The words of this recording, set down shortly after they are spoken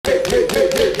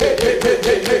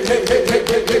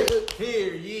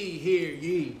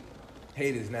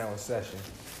Hate is now in session,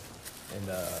 and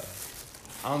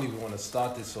I don't even want to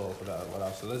start this off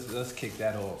without. So let's kick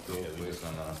that off. Yeah,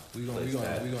 we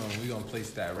gonna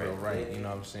place that real right. You know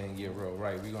what I'm saying? Get real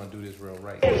right. We gonna do this real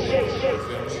right. Classic.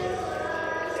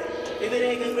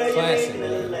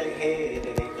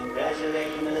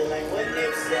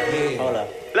 Yeah. Hold up.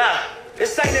 Blah.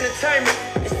 This ain't entertainment.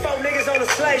 It's 4 niggas on a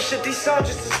slave ship. These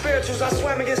soldiers and spirituals I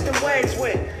swam against them waves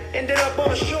with. Ended up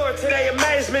on shore to their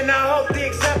amazement. I hope the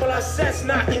example I set's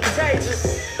not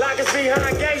contagious. Lock us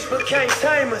behind gates but can't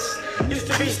tame us.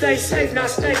 Used to be stay safe, now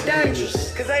stay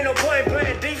dangerous. Cause ain't no point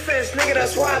playing defense, nigga.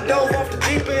 That's why I dove off the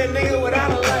deep end, nigga,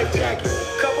 without a life jacket.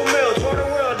 Couple mil, tour the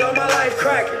world, done my life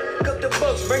cracking. Cook the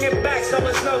books, bring it back so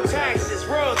it's no taxes.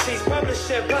 Royalties,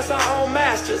 publishing, plus our own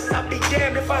masters. I'd be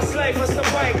damned if I slave for some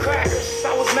white crackers.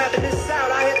 I was mapping this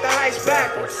out, I hit the heights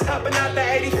backwards. Hopping out the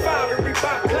 85 and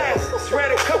Reebok classics.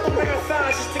 Ran a couple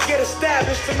marathons just to get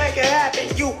established. To make it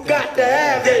happen, you got to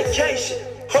have dedication,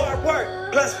 hard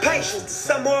work, plus patience.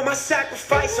 Some more of my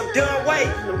sacrifice, I'm done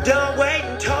waiting.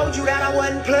 Told you that I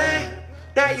wasn't playing.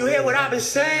 Now you hear what I've been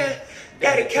saying.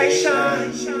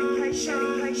 Dedication.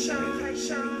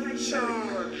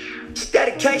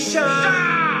 Dedication.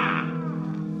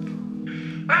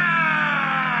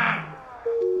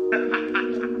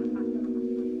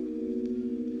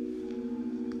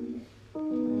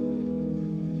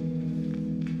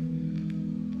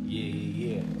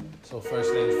 Yeah. So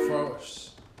first things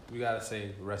first, we gotta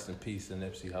say rest in peace to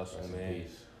Nipsey Hussle, man.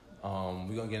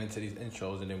 We're gonna get into these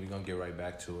intros and then we're gonna get right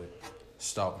back to it.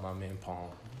 Start with my man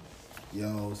Palm.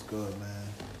 Yo, what's good,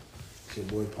 man? It's your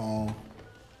boy Palm.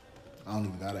 I don't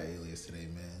even got an alias today,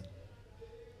 man.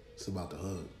 It's about the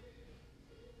hood.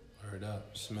 Word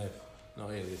up, Smith. No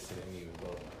alias today neither,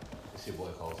 bro. It's your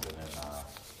boy Colton, and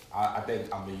I think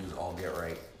I'm gonna use All Get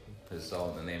Right. His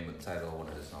song, the name of the title of one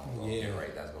of his songs, All Get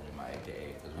Right. That's gonna be my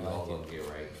AKA because we all gonna get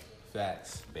right.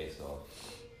 Facts. Based off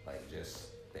like just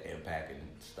the impact and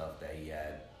stuff that he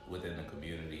had within the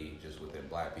community, just within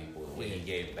black people, the way he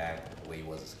gave back, the way he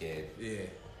wasn't scared. Yeah.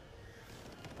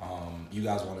 You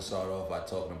guys want to start off by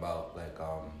talking about like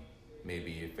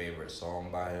maybe your favorite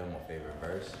song by him or favorite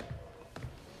verse?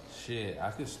 Shit, I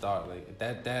could start like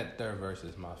that third verse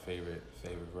is my favorite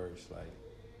verse. Like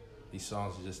these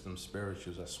songs are just them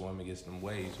spirituals. I swim against them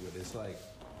waves, but it's like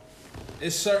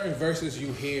it's certain verses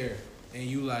you hear and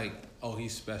you like, oh,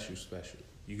 he's special.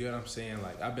 You get what I'm saying?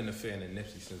 Like I've been a fan of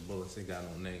Nipsey since Bullets Ain't Got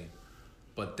No Name,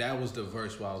 but that was the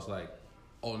verse where I was like,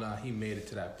 oh nah, he made it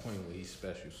to that point where he's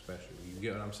special. You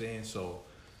get what I'm saying? So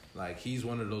like he's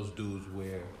one of those dudes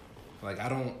where like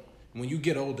when you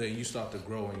get older and you start to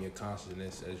grow in your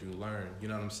consciousness as you learn, you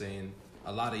know what I'm saying?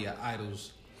 A lot of your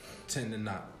idols tend to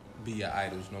not be your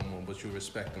idols no more, but you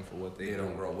respect them for what they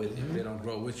don't grow with you. They don't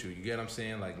grow with you. You get what I'm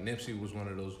saying? Like Nipsey was one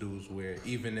of those dudes where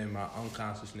even in my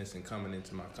unconsciousness and coming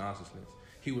into my consciousness,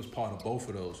 he was part of both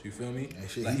of those. You feel me?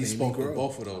 Like he spoke of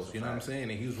both of those. You know what I'm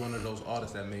saying? And he was one of those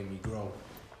artists that made me grow.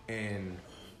 And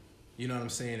you know what I'm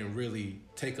saying? And really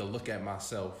take a look at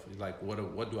myself. Like what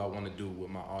do I want to do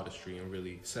with my artistry and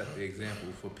really set the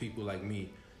example for people like me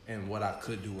and what I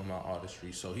could do with my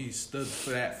artistry. So he stood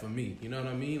for that for me. You know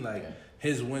what I mean? Like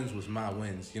his wins was my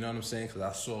wins. You know what I'm saying? Because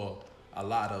I saw a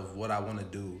lot of what I want to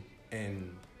do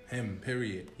in him,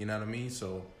 period. You know what I mean?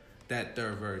 So that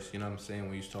third verse, you know what I'm saying,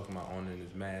 when he's talking about owning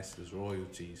his masters,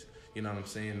 royalties, you know what I'm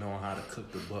saying, knowing how to cook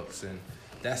the books, and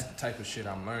that's the type of shit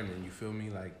I'm learning, you feel me?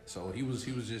 Like, so he was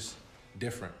just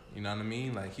different, you know what I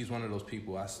mean? Like, he's one of those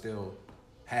people I still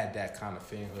had that kind of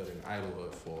fanhood and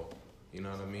idolhood for, you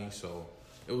know what I mean? So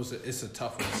it's a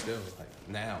tough one still, like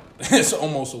now. It's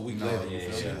almost a week later, you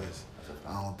feel me?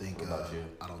 I don't think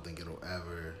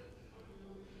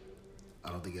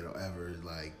it'll ever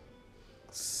like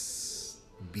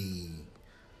be.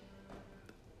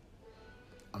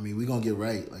 I mean, we're gonna get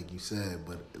right, like you said,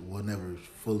 but we'll never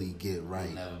fully get right.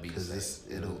 It'll never be the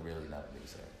it'll really not be the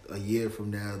same. A year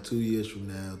from now, 2 years from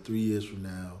now, 3 years from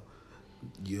now,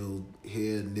 you'll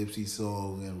hear Nipsey's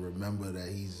song and remember that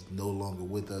he's no longer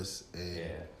with us,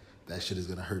 and that shit is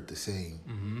gonna hurt the same.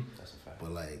 Mm-hmm. That's a fact.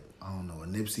 But like, I don't know, a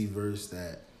Nipsey verse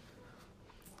that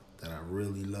I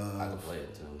really love. I can play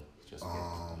it too. Just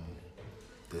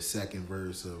the second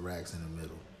verse of Racks in the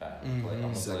Middle.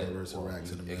 Second verse of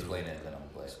Racks in the Middle. Explain it, then I'm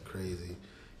gonna play it. It's crazy.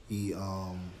 He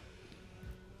in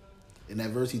that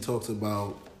verse he talks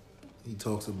about the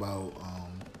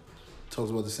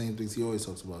same things he always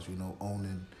talks about, you know,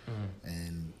 owning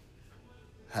and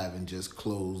having just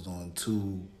closed on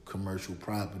 2 commercial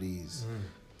properties,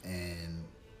 and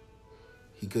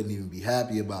he couldn't even be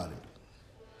happy about it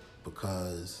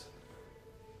because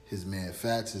his man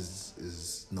Fats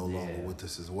is no longer with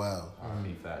us as well.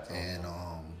 R&B Fats. And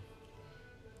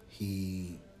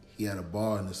he had a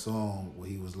bar in the song where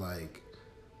he was like,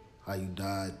 how you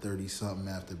died 30-something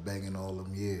after banging all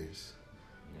them years.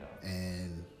 Yeah.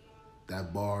 And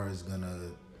that bar is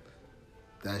gonna,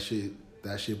 that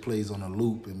shit plays on a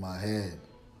loop in my head.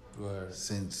 Right.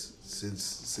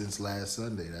 Since last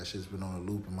Sunday. That shit's been on a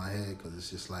loop in my head because it's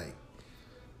just like,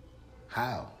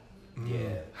 how?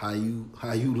 Yeah. How you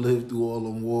live through all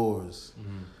them wars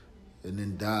and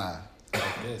then die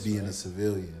being a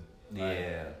civilian.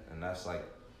 Yeah, and that's like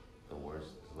the worst,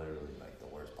 literally like the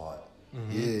worst part.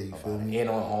 Yeah, you feel me? And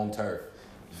on home turf.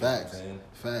 Facts.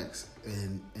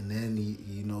 And then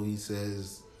he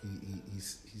says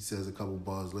he says a couple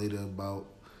bars later about,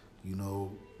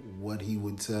 what he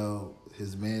would tell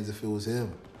his mans if it was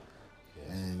him.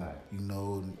 Yeah,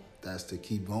 and that's to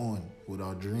keep going with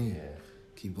our dream. Yeah.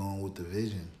 Keep going with the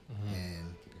vision.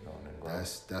 And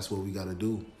that's what we gotta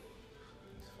do.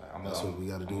 That's what we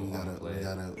gotta do. We gotta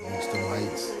reach the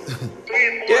heights.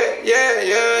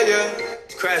 Yeah.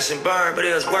 Crash and burn, but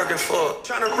it was working for it.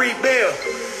 Trying to rebuild.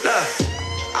 Look,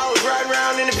 I was riding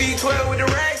around in the V12 with the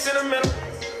racks in the middle.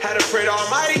 Had to pray to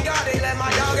Almighty God, they let my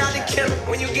dog out the kennel.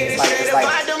 When you get it straight up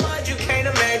by the mud, you can't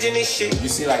imagine this shit. You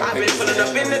see, like, I've been pulling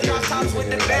up in the drop tops with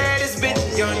the baddest bitch.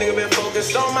 Young nigga been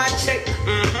focused on my check.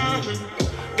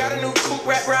 Got a new coupe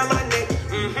wrapped around my neck.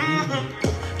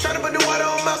 Trying to put the water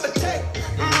on my potato.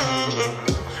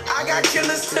 I got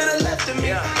killers to the left of me.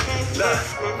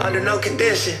 Look, under no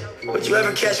condition would you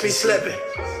ever catch me slipping.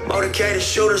 Motorcaded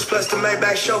shooters plus the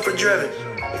Maybach chauffeur driven.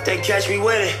 If they catch me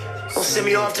with it, don't send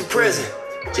me off to prison.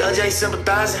 Judge ain't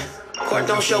sympathizing, court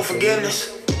don't show forgiveness.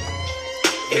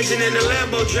 Engine in the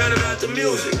Lambo drowning out the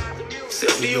music. Sip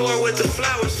Dior with the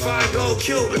flowers, 5 gold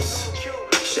Cubans.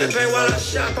 Champagne while I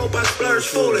shop, hope I splurge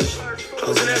foolish.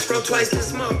 Closing escrow twice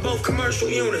this month, both commercial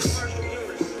units.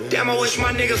 Damn, I wish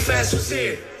my nigga Fast was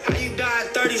here. How you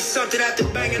died 30-something after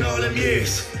banging all them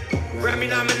years? Grammy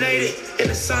nominated, in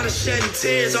the sun of shedding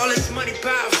tears. All this money,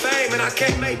 power, fame, and I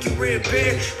can't make you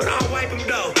reappear. But I'll wipe them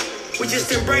though. We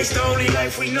just embrace the only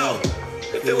life we know.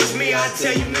 If it was me, I'd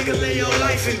tell you, nigga, live your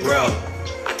life and grow.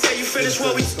 I tell you, finish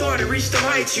what we started, reach the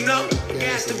heights,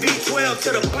 Gas the V12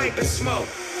 to the pipe and smoke.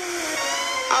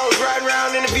 I was riding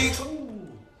around in the V12.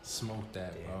 Smoke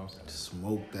that, bro.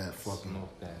 Smoke that fucking.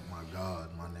 Smoke that. My God,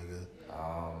 my nigga.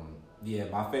 Yeah,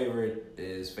 my favorite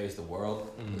is Face the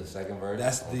World, the second verse.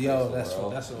 That's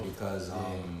because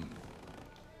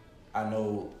I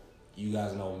know you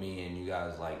guys know me and you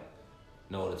guys like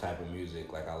know the type of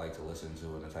music like I like to listen to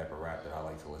and the type of rap that I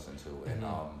like to listen to. And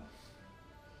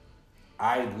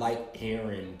I like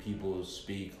hearing people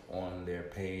speak on their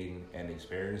pain and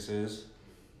experiences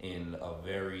in a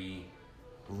very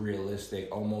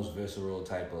realistic, almost visceral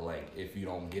type of like, if you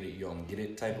don't get it, you don't get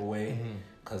it type of way.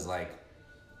 Cause like,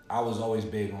 I was always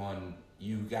big on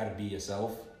you gotta be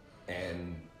yourself,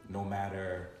 and no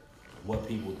matter what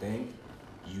people think,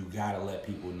 you gotta let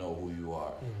people know who you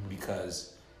are.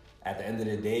 Because at the end of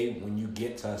the day, when you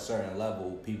get to a certain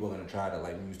level, people are gonna try to,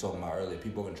 like we were talking about earlier,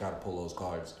 people are gonna try to pull those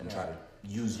cards and try to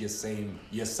use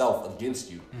yourself against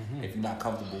you. If you're not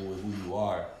comfortable with who you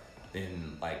are,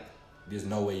 then like there's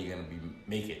no way you're gonna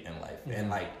make it in life. And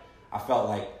like I felt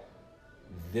like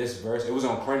this verse, it was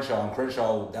on Crenshaw. And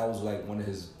Crenshaw, that was like one of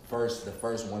the first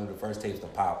tapes to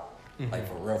pop, like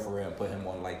for real, and put him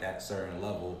on like that certain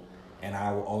level. And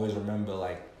I will always remember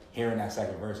like hearing that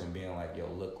second verse and being like, "Yo,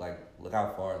 look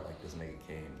how far like this nigga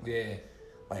came."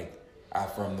 Like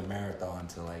from the marathon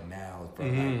to like now,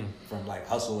 from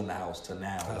Hustle in the House to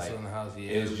now. Hustle in the House,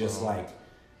 it was just like,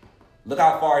 look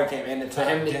how far he came, and to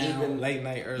him to even late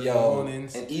night, early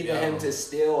mornings, and even him to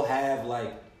still have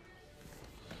like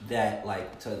that,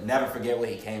 like to never forget where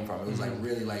he came from. It was like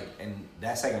really like, and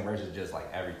that second verse is just like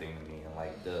everything to me. And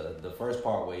like the first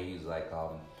part where he's like,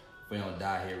 "If we don't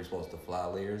die here, we're supposed to fly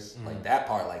layers." Like that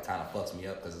part like kind of fucks me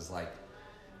up because it's like,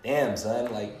 damn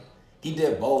son, like he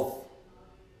did both.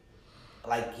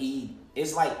 Like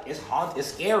it's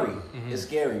scary. It's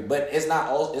scary, but it's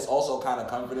not. It's also kind of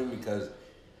comforting because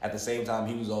at the same time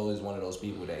he was always one of those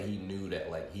people that he knew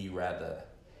that like he'd rather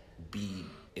be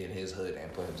in his hood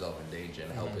and put himself in danger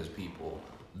and help his people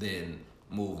than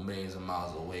move millions of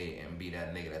miles away and be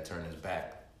that nigga that turned his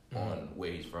back on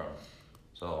where he's from.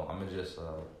 So I'm gonna just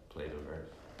play the verse.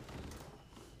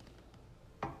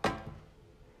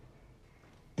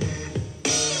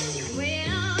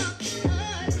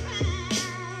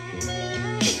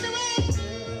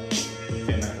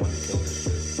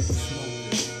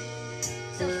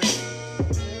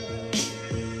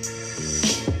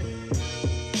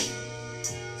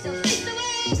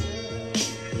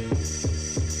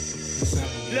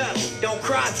 Look, don't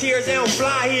cry tears, they don't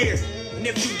fly here. And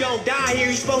if you don't die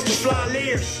here, you supposed to fly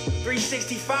years.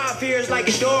 365 here is like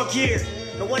a dog year.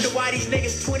 No wonder why these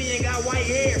niggas 20 ain't got white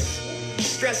hairs.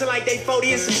 Stressing like they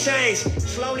 40 and some change.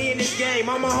 Slowly in this game,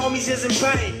 all my homies is in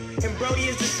pain. And Brody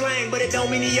is the slang, but it don't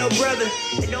mean he your brother.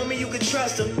 It don't mean you can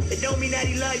trust him. It don't mean that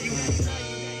he love you.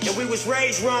 And we was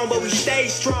raised wrong, but we stayed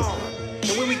strong.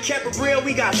 And when we kept it real,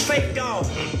 we got faked on.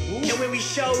 And when we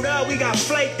showed up, we got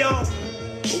flaked on.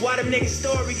 But why them niggas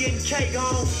story getting cake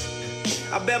on?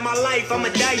 I bet my life I'm a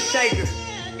dice shaker.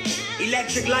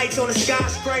 Electric lights on a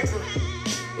skyscraper.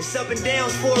 It's up and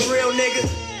downs for a real nigga.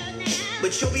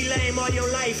 But you'll be lame all your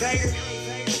life, hater.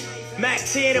 Mac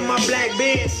 10 in my black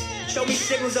Benz. Show me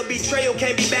signals of betrayal,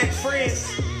 can't be back friends.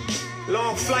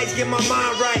 Long flights get my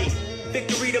mind right.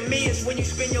 Victory to me is when you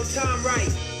spend your time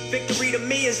right. Victory to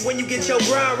me is when you get your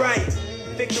grind right.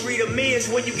 Victory to me is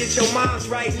when you get your minds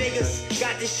right. Niggas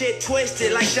got this shit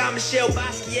twisted like Jean-Michel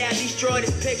Basquiat destroyed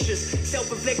his pictures.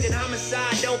 Self-inflicted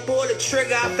homicide, don't pull the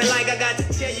trigger. I feel like I got to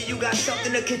tell you, you got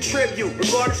something to contribute.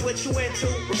 Regardless what you into,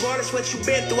 regardless what you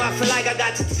been through, I feel like I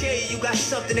got to tell you, you got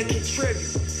something to contribute.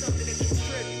 Something to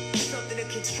contribute, something to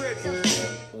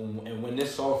contribute. And when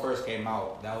this song first came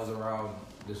out, that was around,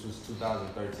 this was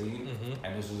 2013,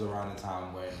 and this was around the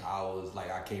time when I was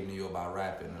like, I came to you about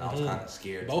rapping, and I was kind of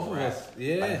scared. Both to of rap. us,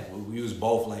 yeah. Like, we was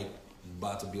both like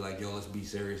about to be like, yo, let's be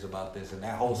serious about this. And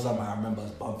that whole summer, I remember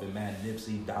us bumping, man,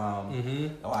 Nipsey, Dom,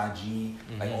 OIG,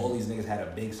 like all these niggas had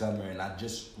a big summer, and I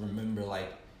just remember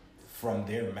like from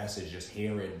their message, just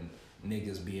hearing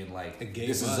niggas being like,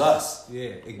 this is us. Yeah,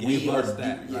 it gave us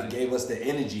that. It gave us the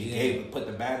energy. It put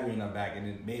the battery in our back, and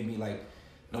it made me like,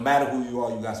 no matter who you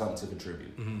are, you got something to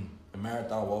contribute. The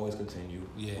marathon will always continue.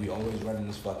 Yeah. We always running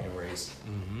this fucking race,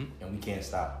 and we can't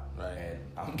stop. Right. And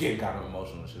I'm getting kind of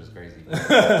emotional. Shit is crazy.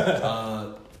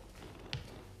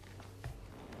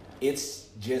 It's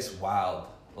just wild.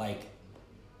 Like,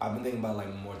 I've been thinking about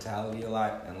like mortality a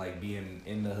lot, and like being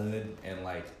in the hood, and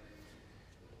like,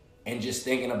 and just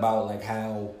thinking about like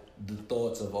how the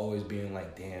thoughts of always being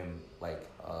like, damn, like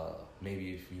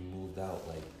maybe if you moved out,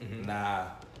 like nah.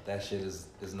 That shit is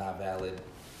not valid.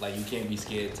 Like, you can't be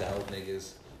scared to help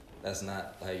niggas. That's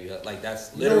not how you help. Like,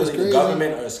 that's literally the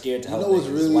government are scared to help niggas. You know what's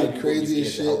really crazy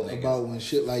as shit about when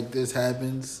shit like this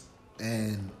happens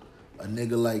and a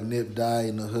nigga like Nip die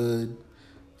in the hood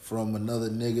from another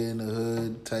nigga in the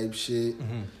hood type shit?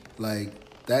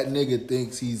 Like, that nigga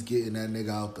thinks he's getting that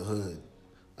nigga out the hood.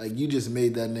 Like, you just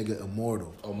made that nigga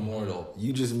immortal.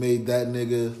 You just made that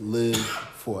nigga live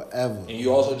forever. And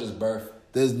you also just birthed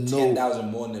there's no 10,000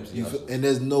 more Nipsey Hussle. And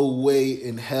there's no way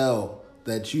in hell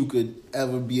that you could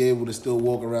ever be able to still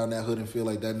walk around that hood and feel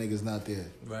like that nigga's not there.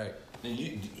 Right. And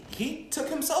he took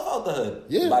himself out the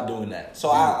hood by doing that. So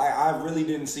I really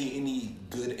didn't see any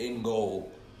good end goal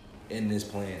in this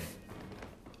plan.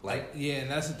 Like, yeah,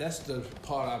 and that's the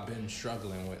part I've been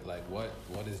struggling with. Like, what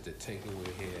is the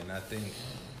takeaway here? And I think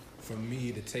for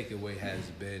me, the takeaway has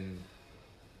been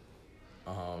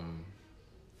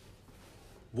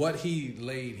what he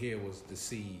laid here was the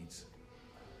seeds.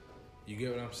 You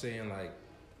get what I'm saying? Like,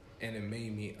 and it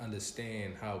made me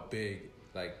understand how big,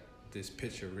 like, this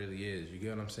picture really is. You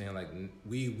get what I'm saying? Like,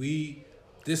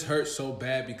 this hurts so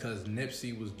bad because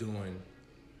Nipsey was doing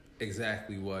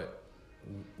exactly what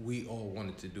we all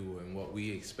wanted to do and what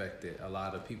we expected a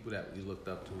lot of people that we looked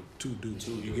up to do.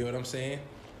 You get what I'm saying?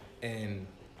 And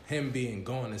him being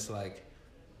gone, it's like,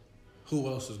 who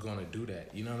else is going to do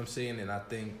that? You know what I'm saying? And I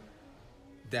think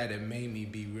that it made me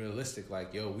be realistic.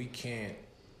 Like, yo, we can't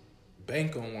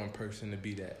bank on one person to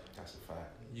be that. That's a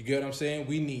fact. You get what I'm saying?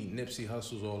 We need Nipsey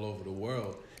Hussles all over the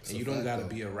world. And you don't got to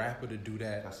be a rapper to do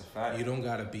that. That's a fact. You don't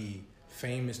got to be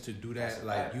famous to do that.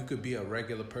 Like, you could be a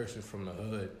regular person from the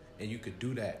hood and you could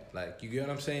do that. Like, you get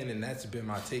what I'm saying? And that's been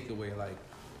my takeaway. Like,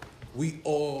 we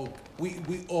all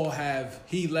have,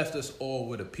 he left us all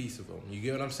with a piece of him. You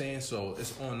get what I'm saying? So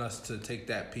it's on us to take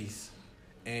that piece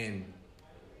and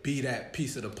be that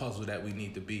piece of the puzzle that we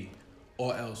need to be,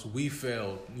 or else we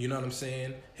failed. You know what I'm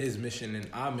saying? His mission and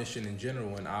our mission in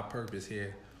general and our purpose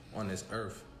here on this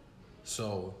earth.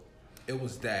 So it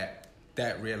was that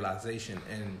realization.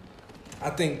 And I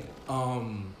think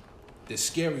the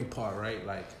scary part, right?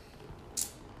 Like,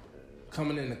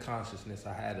 coming into consciousness,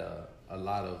 I had a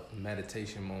lot of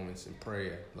meditation moments and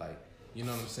prayer. Like, you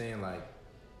know what I'm saying? Like,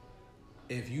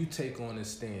 if you take on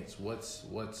this stance, what's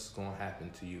gonna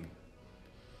happen to you?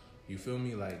 You feel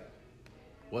me? Like,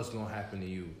 what's gonna happen to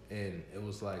you? And it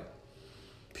was like,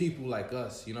 people like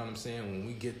us, you know what I'm saying? When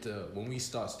we get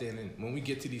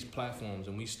to these platforms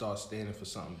and we start standing for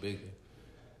something bigger,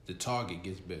 the target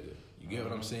gets bigger. You get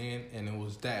what I'm saying? And it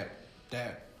was that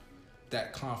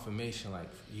confirmation, like,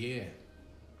 yeah,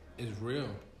 it's real.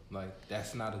 Like,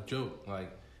 that's not a joke.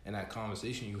 Like, and that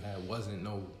conversation you had wasn't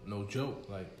no joke.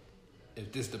 Like,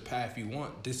 if this the path you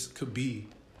want, this could be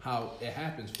how it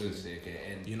happens for you.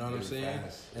 And you know what I'm saying?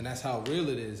 Fast. And that's how real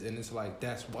it is. And it's like,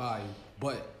 that's why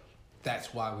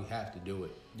we have to do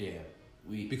it. Yeah.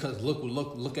 Because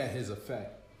look at his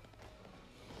effect.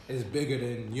 It's bigger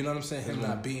than, you know what I'm saying, him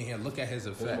not being here. Look at his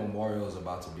effect. His memorial is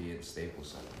about to be at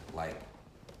Staples Center. Like,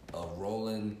 a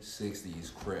rolling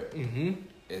 60s Crip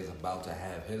is about to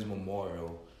have his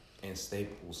memorial in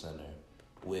Staples Center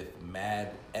with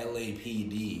mad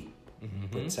LAPD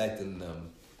protecting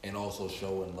them and also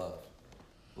showing love.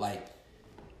 Like,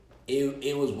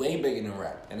 it was way bigger than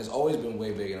rap. And it's always been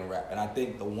way bigger than rap. And I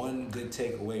think the one good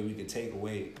takeaway we could take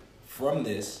away from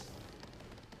this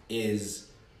is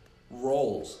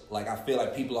roles. Like, I feel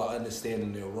like people are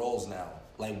understanding their roles now.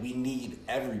 Like, we need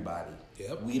everybody.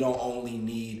 Yep. We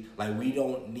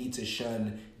don't need to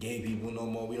shun gay people no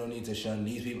more. We don't need to shun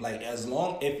these people. Like,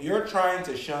 if you're trying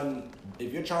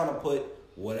to put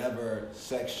whatever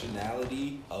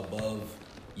sectionality above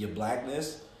your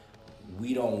blackness,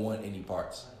 we don't want any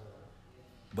parts.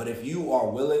 But if you are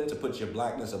willing to put your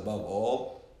blackness above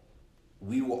all,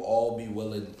 we will all be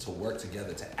willing to work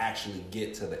together to actually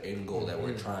get to the end goal that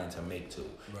we're trying to make to.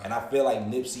 Right. And I feel like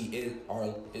Nipsey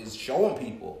is showing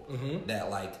people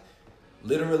that, like,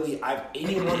 literally,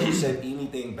 anyone who said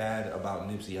anything bad about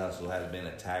Nipsey Hussle has been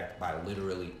attacked by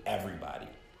literally everybody.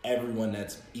 Everyone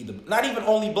that's either, not even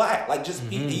only black, like, just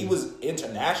he was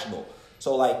international.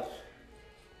 So, like,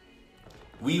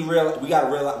 we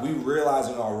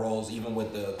realizing our roles, even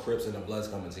with the Crips and the Bloods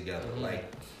coming together,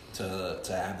 like, to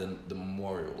have the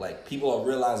memorial. Like, people are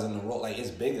realizing the role. Like, it's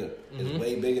bigger. It's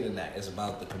way bigger than that. It's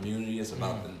about the community. It's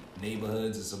about the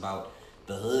neighborhoods. It's about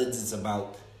the hoods. It's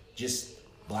about just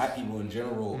black people in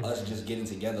general. Us just getting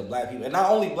together, black people, and not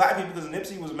only black people, because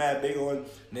Nipsey was mad big on,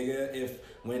 nigga,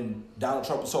 when Donald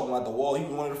Trump was talking about the wall, he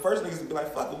was one of the first niggas to be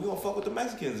like, fuck it, we don't fuck with the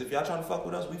Mexicans. If y'all trying to fuck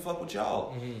with us, we fuck with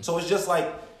y'all. So it's just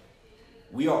like,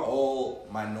 we are all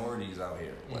minorities out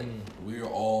here. Like, we're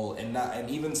all, and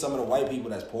even some of the white people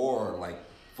that's poor are, like,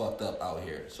 fucked up out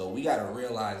here. So we gotta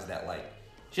realize that, like,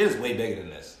 shit is way bigger than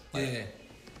this. Like,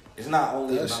 it's not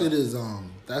only that shit is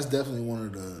that's definitely one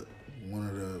of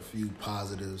the few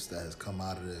positives that has come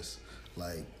out of this.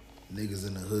 Like, niggas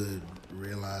in the hood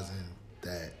realizing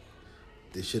that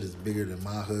this shit is bigger than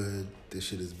my hood. This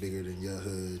shit is bigger than your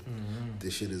hood.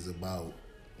 This shit is about,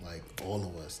 like, all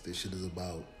of us. This shit is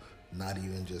about not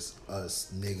even just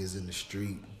us niggas in the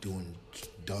street doing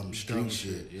dumb street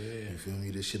shit. Yeah. You feel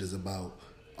me? This shit is about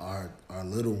our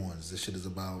little ones. This shit is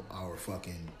about our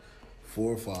fucking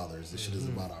forefathers. This shit is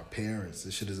about our parents.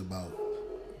 This shit is about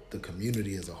the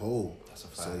community as a whole. That's a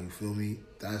fact. So you feel me?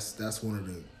 That's one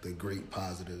of the great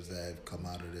positives that have come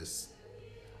out of this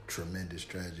tremendous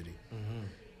tragedy.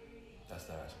 That's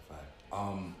a fact.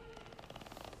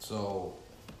 So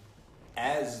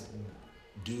as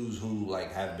dudes who,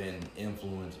 like, have been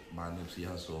influenced by Nipsey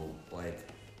Hussle, like,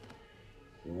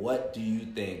 what do you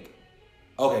think?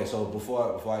 Okay, so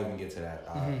before I even get to that,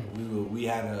 we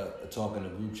had a talk in the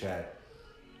group chat,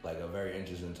 like, a very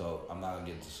interesting talk. I'm not gonna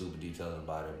get into super details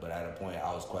about it, but at a point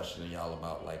I was questioning y'all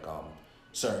about, like,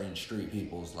 certain street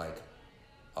people's, like,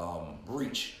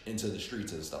 reach into the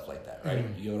streets and stuff like that, right?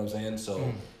 You know what I'm saying?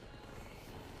 So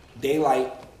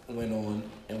Daylight went on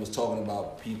and was talking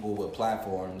about people with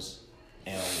platforms,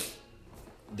 and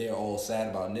they're all sad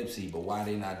about Nipsey, but why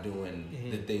they not doing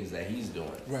the things that he's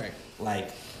doing? Right. Like,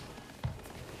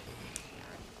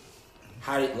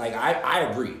 I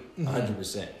agree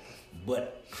 100%.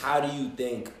 But how do you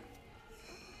think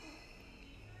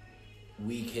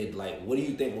we could, like, what do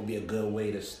you think would be a good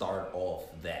way to start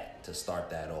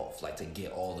that off? Like, to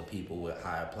get all the people with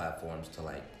higher platforms to,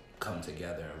 like, come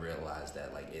together and realize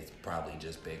that, like, it's probably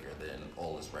just bigger than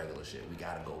all this regular shit. We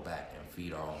gotta go back and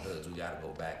feed our own hoods. We gotta go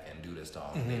back and do this to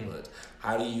our own neighborhoods.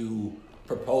 How do you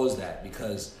propose that?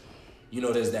 Because, you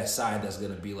know, there's that side that's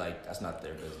gonna be like, that's not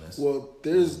their business. Well,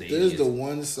 there's the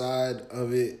one side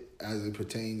of it as it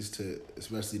pertains to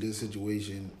especially this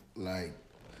situation, like,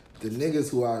 the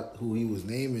niggas who he was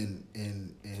naming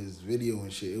in his video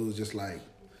and shit, it was just like,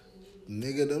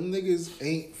 nigga, them niggas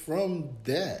ain't from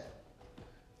that.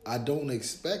 I don't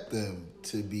expect them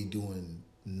to be doing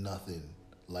nothing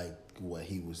like what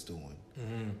he was doing.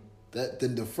 That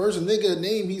the first nigga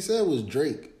name he said was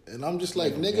Drake, and I'm just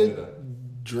like, nigga, Canada.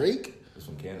 Drake? It's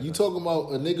from Canada. You talking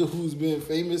about a nigga who's been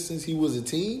famous since he was a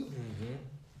teen,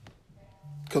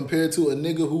 compared to a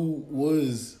nigga who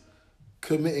was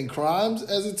committing crimes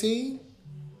as a teen?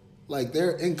 Like,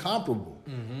 they're incomparable.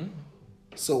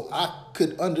 So I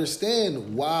could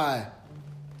understand why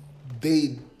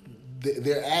they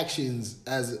their actions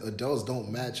as adults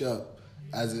don't match up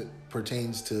as it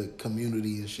pertains to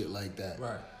community and shit like that.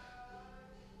 Right.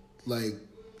 Like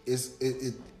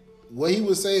what he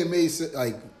was saying made sense.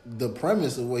 Like the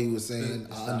premise of what he was saying,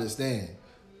 I understand.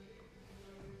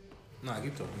 Nah,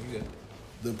 keep talking. You good.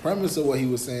 The premise of what he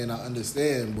was saying, I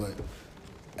understand, but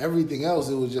everything else,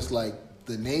 it was just like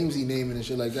the names he naming and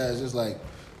shit like that. It's just like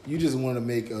you just want to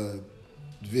make a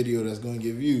video that's going to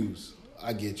get views.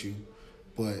 I get you,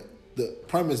 but the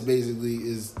premise basically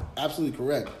is absolutely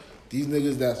correct. These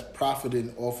niggas that's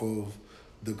profiting off of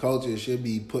the culture should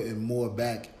be putting more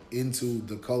back into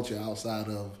the culture outside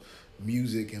of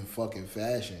music and fucking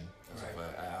fashion. Right.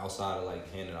 But outside of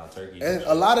like handing out turkey, and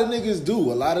a lot of niggas do.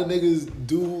 A lot of niggas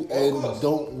do, and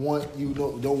don't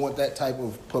want that type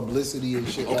of publicity and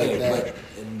shit like that. But,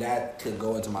 and that could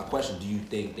go into my question. Do you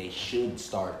think they should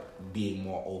start being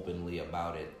more openly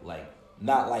about it? Like,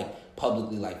 not like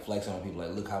publicly, like flexing on people,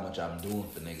 like look how much I'm doing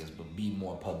for niggas, but be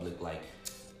more public. Like,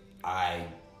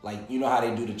 you know how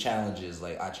they do the challenges.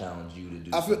 Like, I challenge you to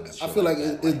do. I feel like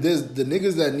there's the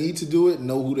niggas that need to do it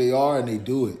know who they are and they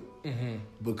do it. Mm-hmm.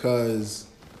 Because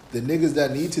the niggas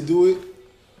that need to do it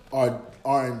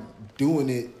aren't doing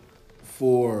it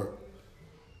for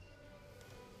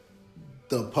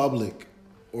the public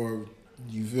or,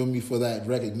 you feel me, for that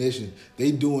recognition.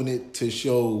 They doing it to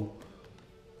show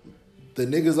the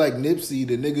niggas like Nipsey,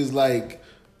 the niggas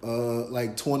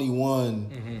like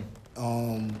 21,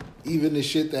 even the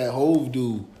shit that Hove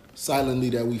do silently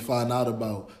that we find out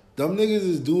about. Them niggas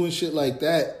is doing shit like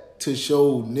that to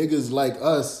show niggas like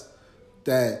us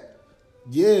that,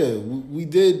 yeah, we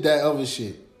did that other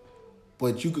shit,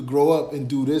 but you could grow up and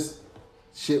do this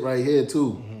shit right here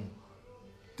too. Mm-hmm.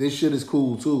 This shit is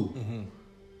cool too. Mm-hmm.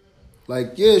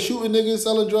 Like, yeah, shooting niggas,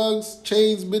 selling drugs,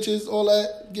 chains, bitches, all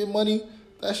that, get money,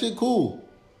 that shit cool.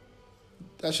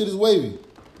 That shit is wavy.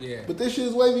 Yeah. But this shit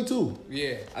is wavy too.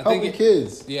 Yeah. Helping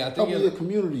kids. Yeah, I think helping your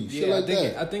community. Shit like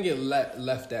that. I think it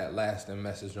left that lasting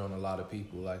message on a lot of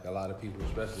people. Like, a lot of people,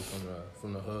 especially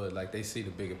from the hood, like, they see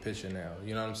the bigger picture now.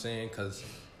 You know what I'm saying? Because,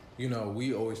 you know,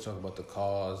 we always talk about the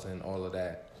cause and all of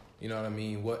that. You know what I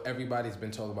mean? What everybody's been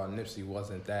talking about Nipsey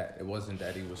wasn't that. It wasn't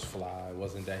that he was fly. It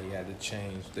wasn't that he had to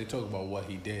change. They talk about what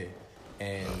he did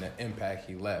and the impact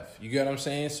he left. You get what I'm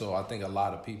saying? So I think a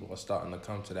lot of people are starting to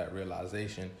come to that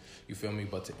realization. You feel me?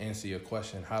 But to answer your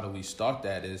question, how do we start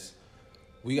that is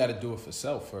we got to do it for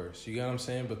self first. You get what I'm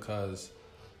saying? Because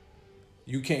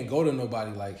you can't go to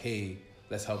nobody like, hey,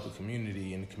 let's help the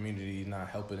community, and the community not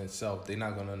helping itself. They're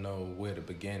not going to know where to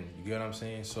begin. You get what I'm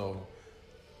saying? So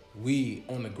we,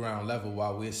 on the ground level,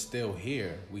 while we're still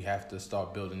here, we have to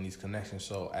start building these connections.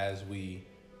 So as we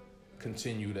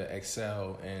continue to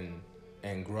excel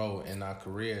and grow in our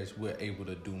careers, we're able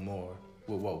to do more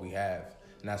with what we have.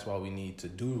 And that's why we need to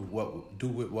do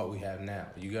with what we have now.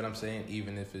 You get what I'm saying?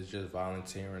 Even if it's just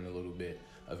volunteering a little bit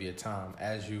of your time.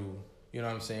 As you know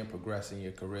what I'm saying, progress in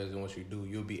your careers and what you do,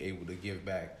 you'll be able to give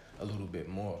back a little bit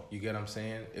more. You get what I'm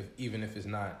saying? Even if it's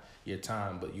not your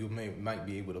time, but you might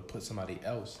be able to put somebody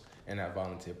else in that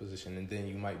volunteer position, and then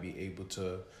you might be able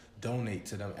to donate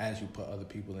to them as you put other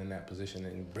people in that position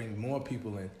and bring more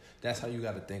people in. That's how you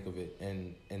got to think of it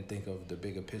and think of the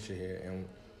bigger picture here and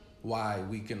why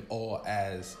we can all,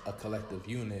 as a collective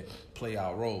unit, play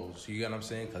our roles. You get what I'm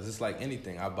saying? Because it's like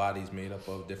anything. Our body's made up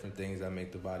of different things that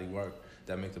make the body work,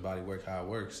 how it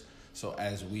works. So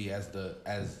as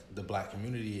the black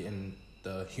community and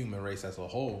the human race as a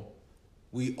whole,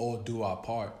 we all do our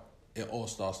part. It all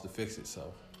starts to fix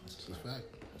itself. That's a fact.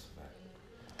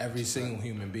 Every single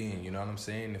human being, you know what I'm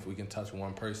saying? If we can touch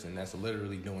one person, that's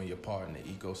literally doing your part in the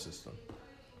ecosystem.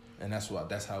 And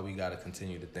that's how we got to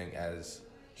continue to think as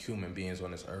human beings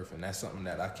on this earth. And that's something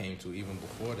that I came to even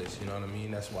before this, you know what I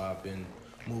mean? That's why I've been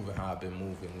moving how I've been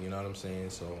moving, you know what I'm saying?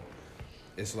 So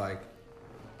it's like,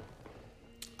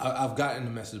 I've gotten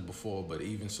the message before, but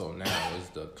even so now is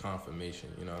the confirmation,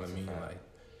 you know what I mean? Like,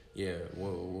 yeah,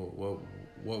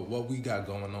 what we got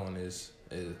going on is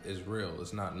real.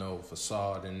 It's not no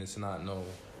facade and it's not no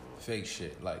fake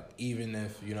shit. Like, even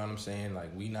if, you know what I'm saying,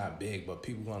 like, we not big, but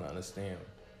people gonna understand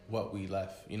what we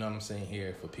left, you know what I'm saying,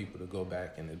 here for people to go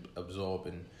back and absorb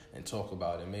and talk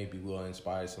about it. Maybe we'll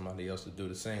inspire somebody else to do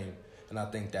the same. And I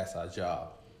think that's our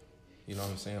job, you know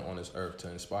what I'm saying, on this earth, to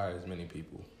inspire as many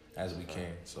people as we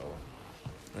can. So,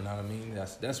 you know what I mean?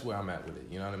 That's where I'm at with it.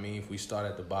 You know what I mean? If we start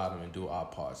at the bottom and do our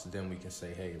parts, then we can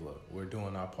say, hey, look, we're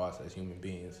doing our parts as human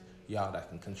beings. Y'all that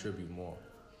can contribute more.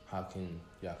 How can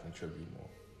y'all contribute more?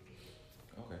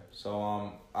 Okay.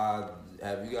 So,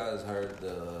 have you guys heard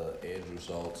the Andrew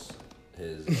Schultz,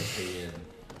 his opinion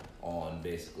on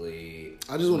basically.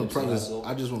 I just want to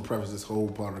preface this whole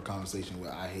part of the conversation with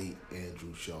I hate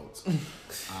Andrew Schultz.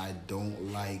 I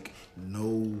don't like no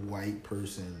white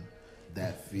person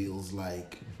that feels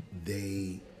like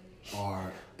they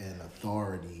are an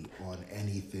authority on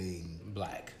anything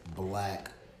black,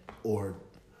 or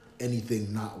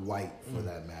anything not white for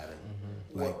that matter.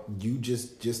 Like, you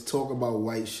just talk about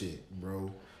white shit,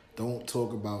 bro. Don't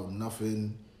talk about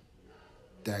nothing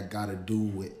that got to do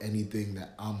with anything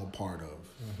that I'm a part of.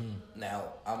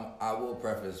 Now, I will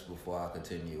preface before I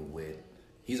continue with,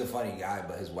 he's a funny guy,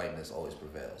 but his whiteness always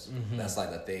prevails. That's like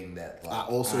a thing that like, I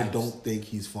also don't think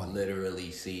he's funny.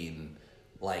 Literally seen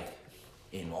like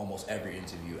in almost every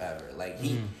interview ever. Like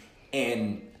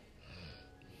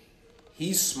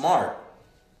he's smart,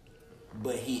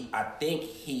 but I think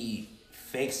he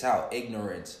fakes out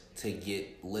ignorance to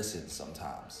get listened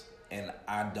sometimes. And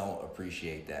I don't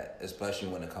appreciate that, especially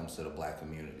when it comes to the black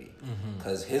community.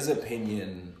 Because his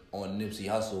opinion on Nipsey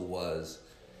Hussle was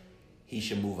he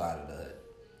should move out of the hood.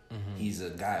 He's a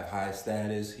guy of high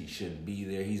status. He shouldn't be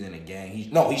there. He's in a gang. He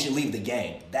should leave the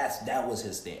gang. That was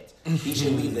his stance. He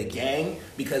should leave the gang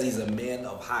because he's a man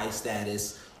of high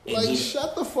status. And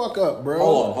shut the fuck up, bro.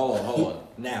 Hold on.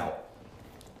 Now,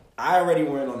 I already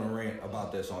went on a rant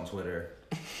about this on Twitter,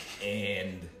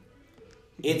 and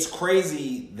it's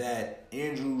crazy that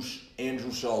Andrew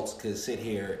Schultz could sit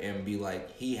here and be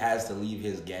like, he has to leave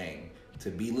his gang to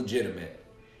be legitimate,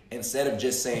 instead of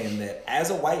just saying that as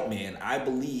a white man, I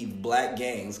believe black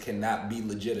gangs cannot be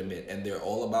legitimate and they're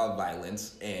all about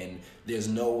violence and there's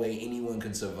no way anyone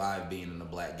can survive being in a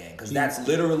black gang. Because that's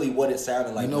literally what it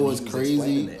sounded like. You know what's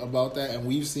crazy about that? And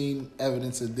we've seen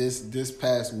evidence of this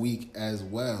past week as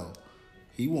well.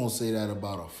 He won't say that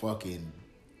about a fucking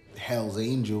Hell's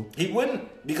Angel. He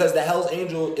wouldn't, because the Hell's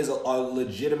Angel is a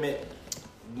legitimate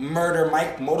murder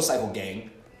motorcycle gang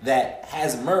that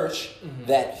has merch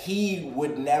that he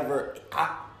would never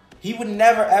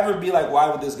ever be like, why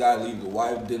would this guy leave?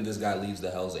 Why didn't this guy leave the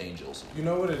Hell's Angels? You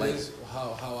know what it is?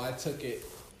 How I took it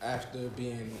after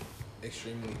being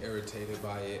extremely irritated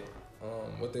by it.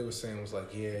 What they were saying was like,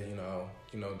 yeah, you know,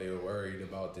 they were worried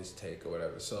about this take or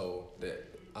whatever. So that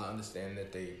I understand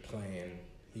that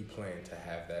he planned to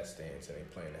have that stance and they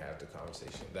planned to have the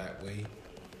conversation that way.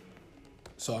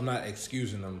 So I'm not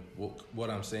excusing them.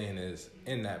 What I'm saying is,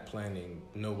 in that planning,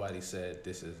 nobody said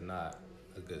this is not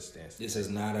a good stance. This is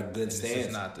not a good stance. This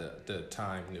is not the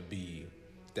time to be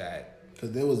that.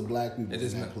 Because there was black people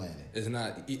in that planning. It's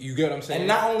not. You get what I'm saying? And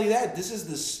not only that,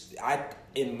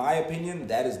 in my opinion,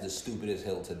 that is the stupidest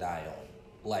hill to die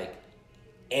on.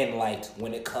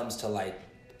 When it comes to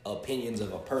opinions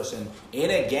of a person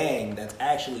in a gang that's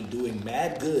actually doing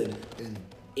mad good,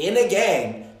 in a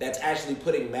gang that's actually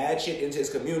putting mad shit into his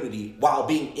community while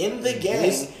being in the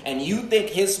gang, and you think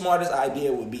his smartest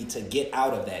idea would be to get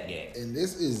out of that gang. And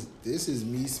this is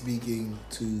me speaking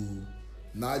to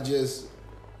not just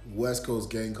West Coast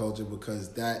gang culture, because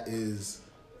that is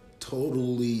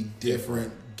totally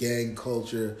different gang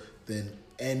culture than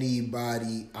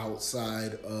anybody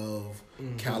outside of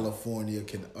California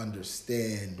can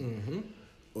understand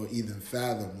or even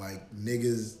fathom. Like,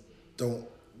 niggas don't,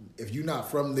 if you're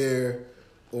not from there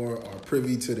or are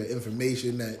privy to the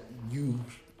information that you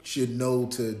should know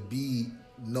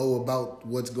know about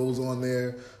what goes on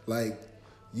there, like,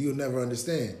 you'll never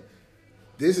understand.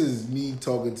 This is me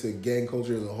talking to gang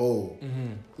culture as a whole.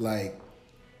 Like,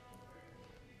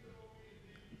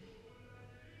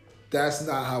 that's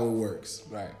not how it works.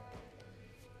 Right.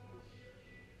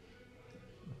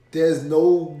 There's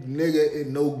no nigga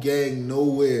in no gang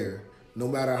nowhere, no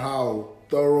matter how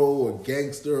thorough or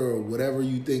gangster or whatever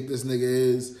you think this nigga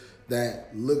is,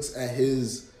 that looks at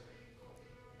his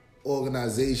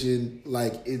organization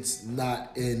like it's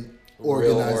not an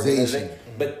organization.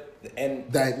 But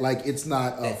it's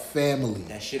not a family.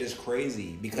 That shit is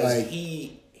crazy, because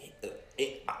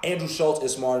Andrew Schultz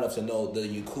is smart enough to know the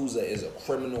Yakuza is a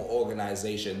criminal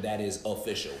organization that is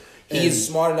official. He is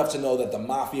smart enough to know that the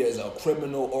Mafia is a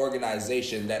criminal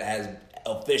organization that has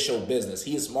official business.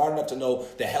 He is smart enough to know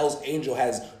the Hell's Angel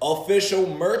has official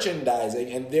merchandising,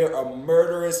 and they're a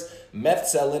murderous,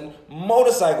 meth-selling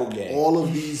motorcycle gang.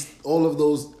 All of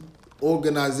those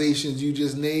organizations you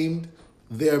just named,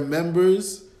 their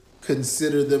members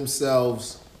consider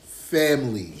themselves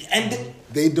family. And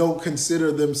they don't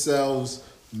consider themselves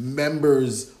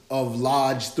members of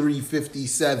Lodge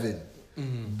 357.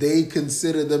 They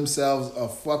consider themselves a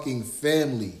fucking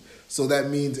family. So that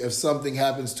means if something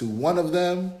happens to one of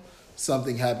them,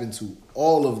 something happened to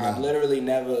all of them. I've literally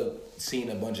never seen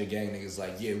a bunch of gang niggas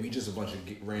like, yeah, we just a bunch of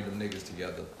random niggas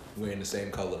together wearing the same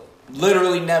color.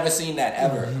 Literally never seen that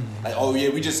ever. Like, oh yeah,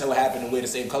 we just so happened to wear the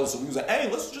same color, so we was like, hey,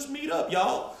 let's just meet up,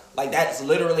 y'all. Like, that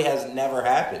literally has never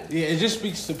happened. Yeah, it just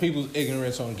speaks to people's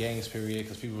ignorance on gangs, period,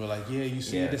 because people were like, yeah, you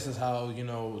see, this is how, you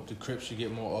know, the Crips should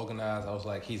get more organized. I was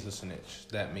like, he's a snitch.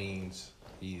 That means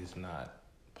he's not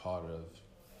part of,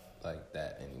 like,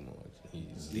 that anymore.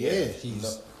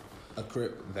 He's a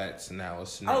Crip that's now a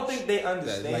snitch. I don't think they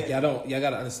understand. Like, y'all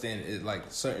gotta understand it. Like,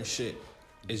 certain shit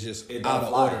is just out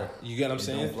of order. You get what I'm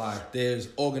saying? There's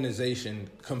organization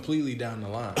completely down the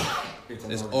line.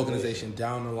 There's organization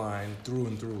down the line, through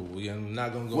and through. We're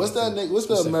not gonna go. What's that nigga? What's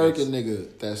the American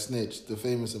nigga that snitched? The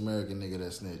famous American nigga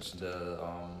that snitched.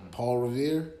 Paul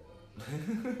Revere.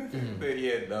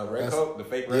 The red coat, the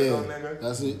fake red coat nigga.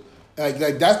 That's it.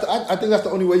 Like that's I think that's the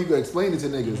only way you can explain it to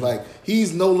niggas. Like,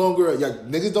 he's no longer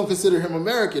niggas don't consider him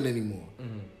American anymore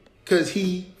because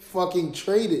he fucking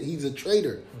traded. He's a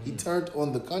traitor. He turned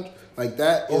on the country. Like,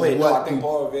 that is I think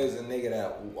Paul Revere is a nigga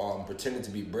that pretended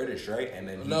to be British, right? And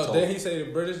then did he say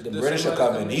the British? The British are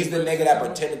coming. He's the nigga that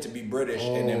pretended to be British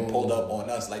and then pulled up on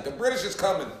us. Like, the British is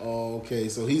coming. Oh, okay.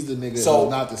 So he's the nigga who's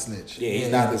not the snitch. Yeah, he's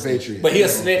not the patriot. But he a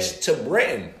snitch to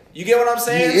Britain. You get what I'm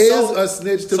saying? He is a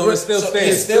snitch to Britain. So it still stands.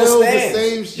 It's still the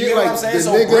same shit. You get what I'm saying?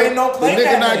 So Britain don't claim the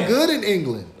nigga that not good in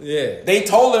England. Yeah. They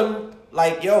told him,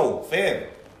 like, yo, fam,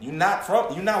 you're not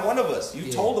one of us.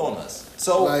 You told on us.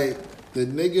 So, like, the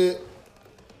nigga,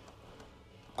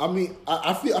 I mean,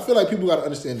 I feel like people gotta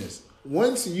understand this.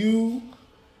 Once you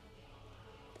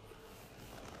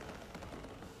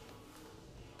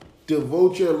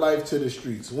devote your life to the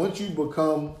streets, once you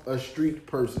become a street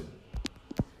person,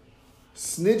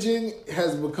 snitching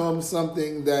has become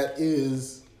something that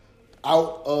is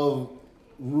out of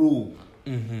rule.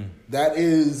 That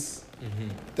is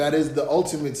the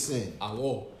ultimate sin.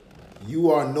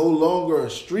 You are no longer a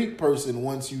street person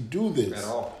once you do this. At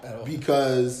all.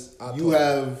 Because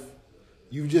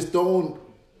you just don't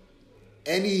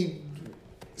any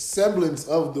semblance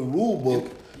of the rule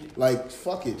book. Like,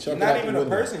 fuck it. You're not even a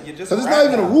person. You're just. Because it's not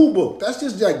even a rule book. That's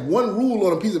just like one rule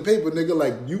on a piece of paper, nigga.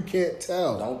 Like, you can't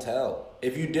tell. Don't tell.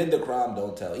 If you did the crime,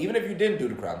 don't tell. Even if you didn't do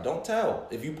the crime, don't tell.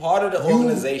 If you part of the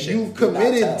organization, you've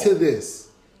committed to this.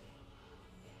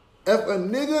 If a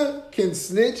nigga can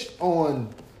snitch on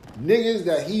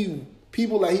niggas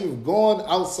people that he's gone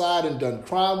outside and done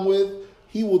crime with,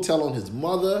 he will tell on his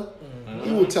mother.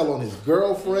 He will tell on his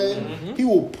girlfriend. He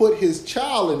will put his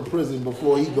child in prison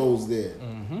before he goes there.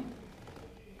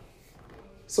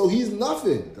 So he's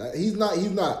nothing. He's not.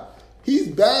 He's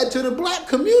bad to the black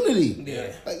community.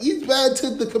 Yeah. Like, he's bad to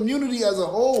the community as a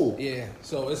whole. Yeah.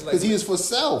 So it's like, because he is for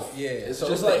self. Yeah. It's so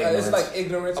just it's like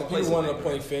ignorance. A And place people of want to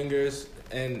ignorance. point fingers.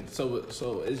 And so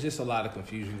it's just a lot of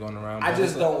confusion going around. I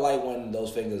just don't like when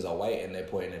those fingers are white and they're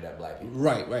pointing it at black people.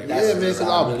 Right. Yeah, man, because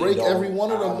I'll break every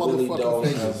one of them motherfucking fingers. I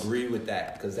really don't agree with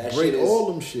that. Because that break shit is,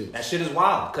 all them shit. That shit is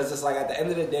wild. Because it's like, at the end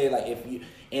of the day, like, if you...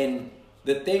 And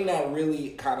the thing that really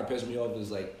kind of pissed me off is,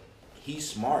 like, he's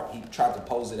smart. He tried to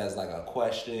pose it as, like, a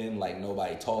question. Like,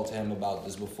 nobody talked to him about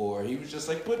this before. He was just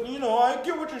like, but, you know, I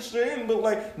get what you're saying. But,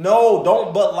 like, no,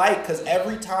 don't but like. Because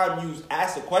every time you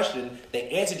ask a question, they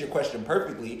answered your question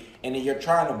perfectly. And then you're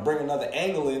trying to bring another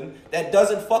angle in that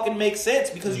doesn't fucking make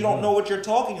sense. Because you don't know what you're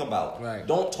talking about. Right.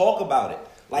 Don't talk about it.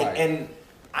 Like, Right. and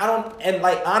I don't... And,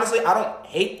 like, honestly, I don't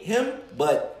hate him.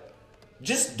 But...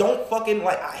 just don't fucking,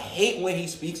 like, I hate when he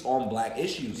speaks on black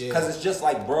issues. Because it's just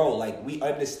like, bro, like, we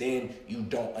understand you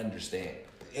don't understand.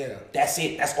 Yeah. That's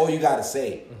it. That's all you got to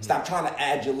say. Stop trying to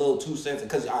add your little 2 cents.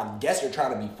 Because I guess you're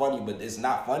trying to be funny, but it's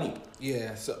not funny.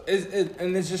 Yeah. So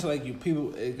it's just like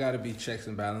it got to be checks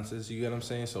and balances. You get what I'm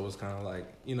saying? So it's kind of like,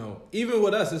 you know, even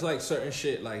with us, it's like certain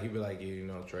shit. Like, he'd be like, you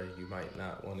know, Trey, you might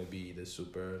not want to be the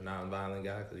super non-violent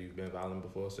guy because you've been violent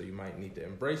before. So you might need to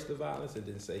embrace the violence and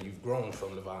then say you've grown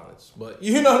from the violence. But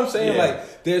you know what I'm saying? Yeah.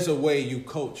 Like, there's a way you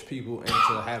coach people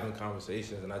into having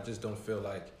conversations. And I just don't feel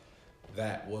like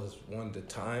that was the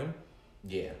time.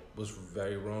 Yeah. Was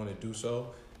very wrong to do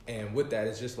so. And with that,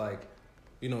 it's just like,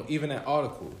 you know, even that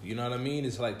article, you know what I mean?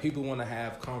 It's like people want to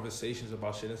have conversations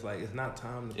about shit. It's like, it's not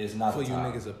time for you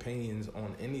niggas' opinions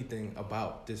on anything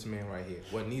about this man right here.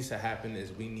 What needs to happen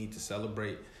is we need to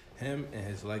celebrate him and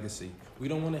his legacy. We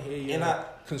don't want to hear your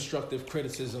constructive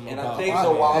criticism about... I think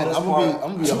the wildest I'm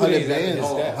gonna be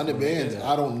 100 bands.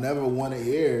 I don't never want to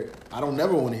hear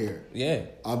it. Yeah.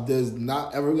 There's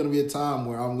not ever going to be a time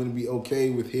where I'm going to be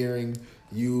okay with hearing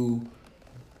you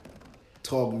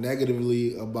talk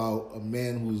negatively about a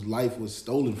man whose life was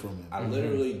stolen from him. I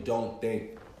literally don't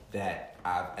think that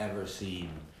I've ever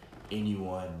seen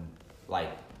anyone,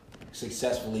 like,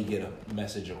 successfully get a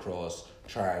message across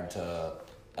trying to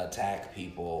attack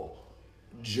people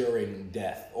during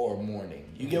death or mourning.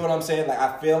 You get what I'm saying? Like,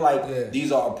 I feel like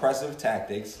these are oppressive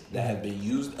tactics that have been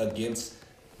used against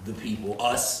the people,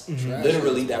 us,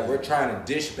 literally, that we're trying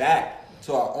to dish back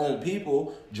to our own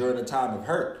people during a time of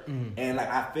hurt. And like,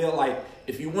 I feel like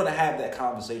if you want to have that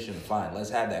conversation, fine, let's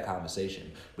have that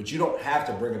conversation. But you don't have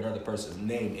to bring another person's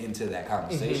name into that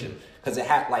conversation. Because it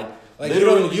like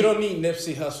literally, you don't need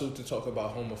Nipsey Hussle to talk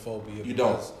about homophobia. You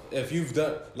don't. If you've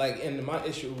done, like, and my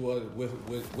issue was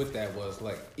with that was,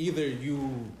 like, either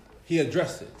he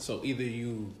addressed it. So either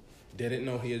you didn't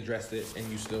know he addressed it and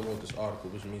you still wrote this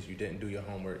article, which means you didn't do your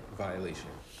homework,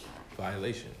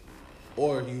 violation.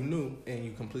 Or you knew and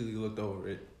you completely looked over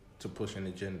it to push an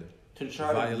agenda. To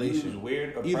try violation. To use weird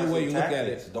oppressive either way you tactics. Look at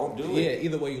it, don't do it. Yeah,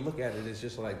 either way you look at it, it's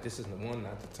just like, this is the one,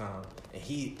 not the time.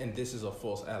 And this is a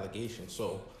false allegation.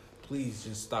 So please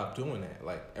just stop doing that.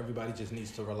 Like, everybody just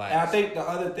needs to relax. And I think the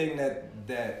other thing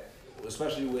that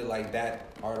especially with like that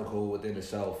article within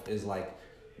itself is like,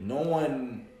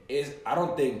 I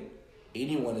don't think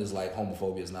anyone is like,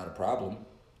 homophobia is not a problem.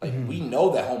 Like, we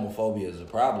know that homophobia is a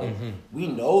problem. We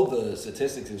know the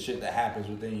statistics and shit that happens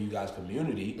within you guys'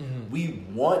 community. We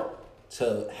want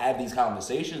to have these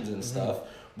conversations and stuff,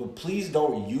 but please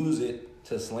don't use it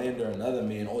to slander another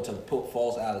man or to put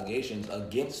false allegations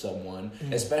against someone,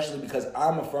 especially because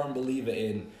I'm a firm believer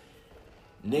in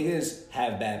niggas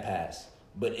have bad past.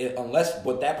 But unless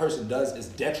what that person does is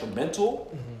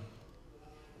detrimental,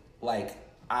 like,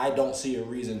 I don't see a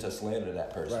reason to slander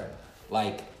that person. Right.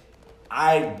 Like,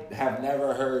 I have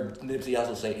never heard Nipsey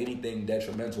Hussle say anything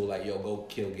detrimental, like, yo, go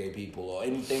kill gay people, or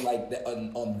anything like that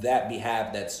on that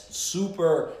behalf that's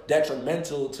super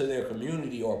detrimental to their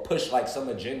community, or push like some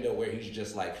agenda where he's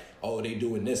just like, oh, they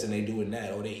doing this and they doing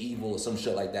that, or they evil or some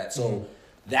shit like that. So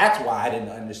that's why I didn't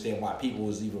understand why people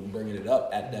was even bringing it up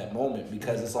at that moment,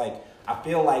 because it's like, I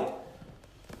feel like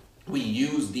we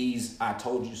use these I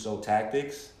told you so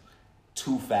tactics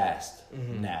too fast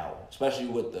now, especially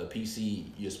with the PC,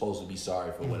 you're supposed to be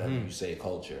sorry for whatever you say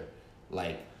culture.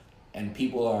 Like, and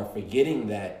people are forgetting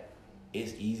that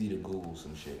it's easy to Google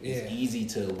some shit. It's easy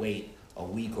to wait a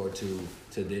week or two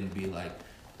to then be like,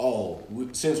 oh,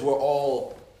 since we're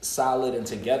all solid and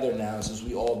together now, since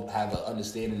we all have an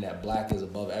understanding that black is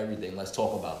above everything, let's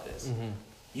talk about this.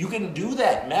 You can do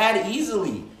that mad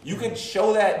easily. You can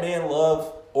show that man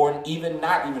love, or even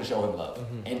not even show him love,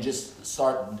 and just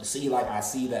start to see, like, I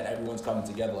see that everyone's coming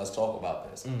together, let's talk about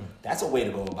this. That's a way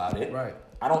to go about it. Right.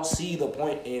 I don't see the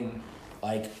point in,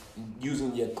 like,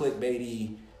 using your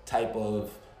clickbaity type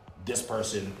of, this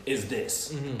person is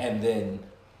this, and then,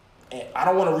 I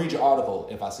don't want to read your article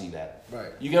if I see that.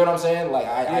 Right. You get what I'm saying? Like,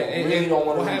 I really don't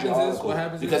want to read your article. What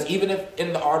happens because even if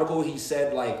in the article he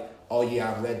said, like, oh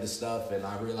yeah, I read the stuff and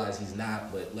I realize he's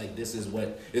not, but like, this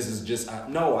is just,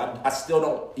 I still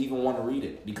don't even want to read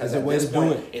it, because at this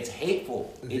point, it's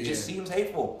hateful. It just seems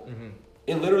hateful.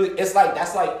 It literally,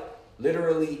 that's like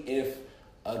literally if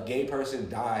a gay person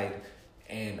died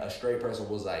and a straight person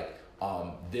was like,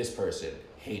 this person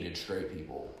hated straight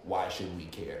people, why should we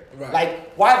care? Right.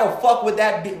 Like, why the fuck would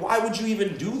that be? Why would you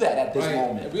even do that at this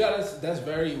moment? That's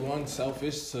very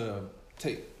selfish to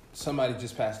take. Somebody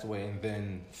just passed away and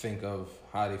then think of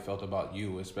how they felt about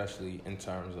you, especially in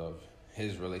terms of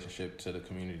his relationship to the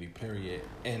community, period.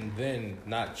 And then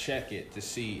not check it to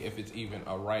see if it's even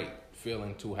a right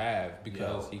feeling to have,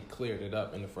 because he cleared it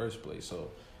up in the first place.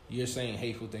 So you're saying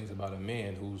hateful things about a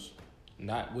man who's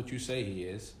not what you say he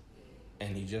is,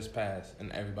 and he just passed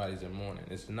and everybody's in mourning.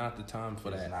 It's not the time for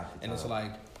that. And it's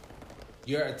like,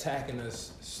 you're attacking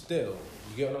us still.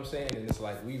 You get what I'm saying? And it's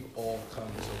like, we've all come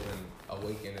to an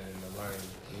awakening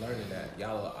and learning that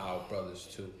y'all are our brothers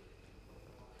too.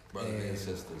 Brothers and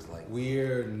sisters. Like,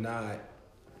 we're not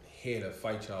here to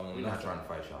fight y'all on We're not trying to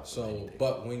fight y'all. So,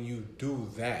 but when you do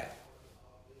that,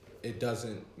 it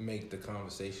doesn't make the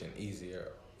conversation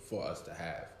easier for us to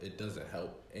have. It doesn't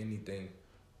help anything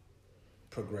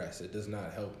progress. It does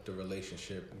not help the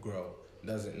relationship grow. It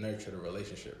doesn't nurture the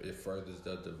relationship. It furthers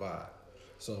the divide.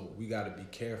 So we got to be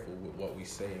careful with what we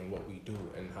say and what we do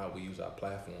and how we use our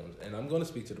platforms. And I'm going to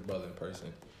speak to the brother in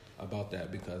person about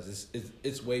that, because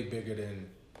it's way bigger than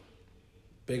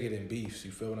beefs. You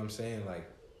feel what I'm saying? Like,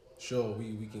 sure,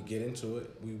 we can get into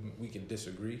it. We can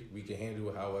disagree. We can handle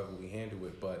it however we handle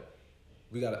it. But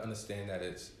we got to understand that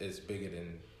it's bigger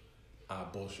than our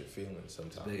bullshit feelings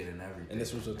sometimes. It's bigger than everything. And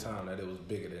this was a time that it was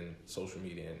bigger than social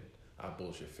media and our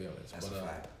bullshit feelings. That's a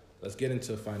fact. Let's get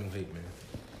into Final Hate, man.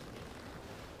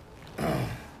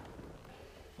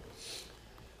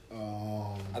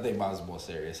 I think mine's more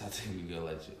serious. I think we gonna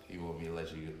let you. You want me to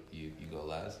let you go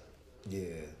last?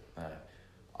 Yeah. All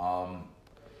right.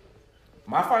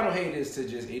 My final hate is to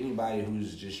just anybody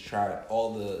who's just tried,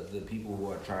 all the people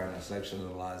who are trying to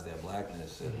sectionalize their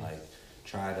blackness and like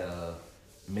try to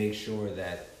make sure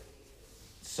that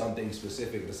something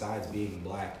specific besides being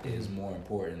black is more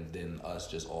important than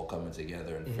us just all coming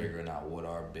together and figuring out what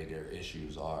our bigger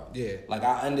issues are. Yeah. Like,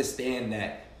 I understand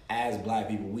that as black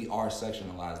people, we are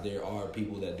sectionalized. There are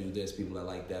people that do this, people that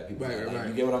like that, people that like,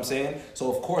 you get what I'm saying?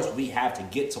 So, of course, we have to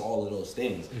get to all of those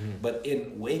things. But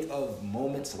in wake of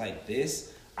moments like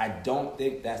this, I don't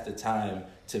think that's the time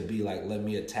to be like, let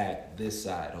me attack this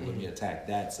side or let me attack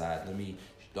that side. Let me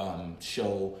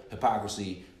show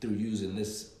hypocrisy through using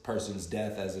this person's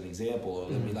death as an example. Or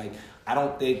let me, like, I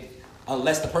don't think,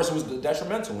 unless the person was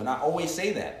detrimental, and I always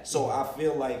say that. So I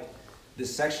feel like the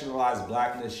sectionalized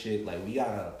blackness shit, like, we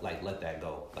gotta, like, let that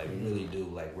go. Like, we really do.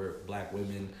 Like, we're black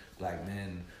women, black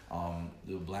men,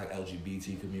 the black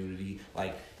LGBT community.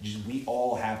 Like, just, we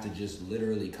all have to just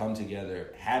literally come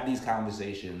together, have these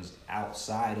conversations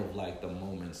outside of, like, the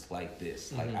moments like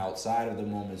this. Like, outside of the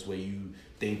moments where you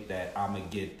think that I'm gonna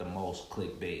get the most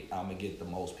clickbait, I'm gonna get the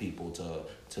most people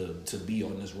to be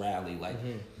on this rally. Like,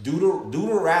 do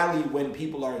the rally when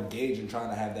people are engaged and trying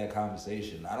to have that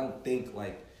conversation. I don't think,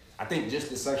 like, I think just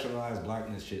the sectionalized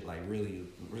blackness shit, like, really,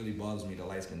 really bothers me. The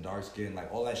light skin, dark skin,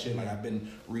 like, all that shit. Like, I've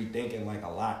been rethinking, like, a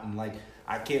lot. And, like,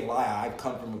 I can't lie, I've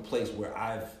come from a place where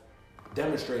I've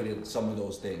demonstrated some of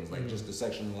those things. Like, just the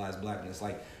sectionalized blackness,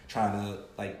 like, trying to,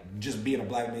 like, just being a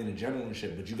black man in general and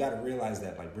shit. But you got to realize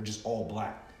that, like, we're just all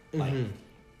black. Like,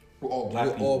 we're all black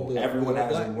people. All black. Everyone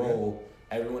has a role.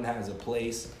 Yeah. Everyone has a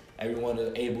place. Everyone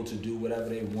is able to do whatever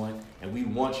they want, and we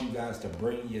want you guys to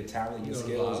bring your talent, your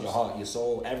skills, your heart, your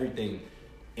soul, everything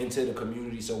into the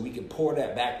community, so we can pour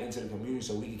that back into the community,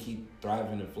 so we can keep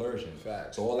thriving and flourishing.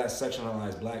 Facts. So all that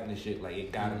sectionalized blackness shit, like,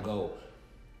 it gotta go.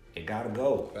 It gotta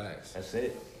go. Facts. That's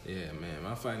it. Yeah, man.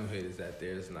 My final hate is that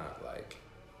there's not, like,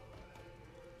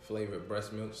 flavored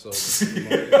breast milk sold.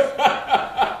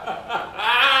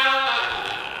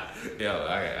 Yo,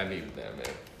 I need that,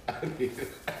 man. I need it.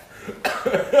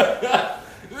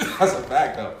 That's a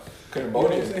fact, though.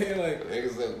 Cambodian. You know what I'm saying?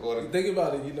 Like, think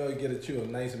about it. You know, you get a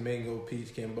nice mango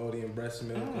peach Cambodian breast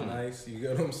milk, nice. You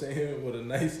get what I'm saying? With a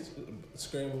nice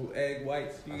scrambled egg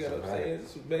whites. You get what I'm saying?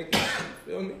 Some bacon. You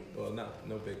feel me? Well,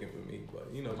 no bacon for me, but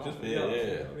you know, just for y'all. Yeah. You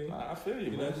know what I mean? I feel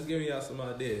you, man. Know, just giving y'all some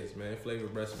ideas, man.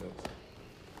 Flavored breast milk.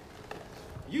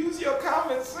 Use your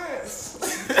common sense.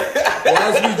 Why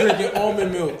is we drinking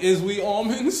almond milk? Is we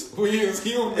almonds? We is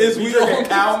humans. Is we drinking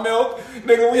cow milk?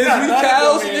 Nigga, we is not we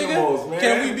cows, nigga? Animals, man.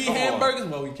 Can we be hamburgers?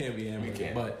 Well, we can't be hamburgers. We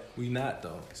can. But we not,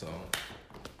 though. So,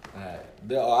 alright.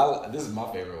 This is my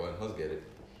favorite one. Let's get it.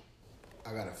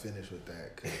 I gotta finish with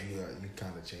that because you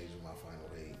kind of changed my final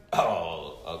hate.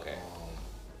 Oh, okay.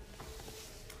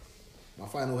 My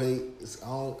final hate is,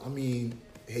 I mean,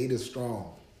 hate is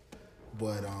strong,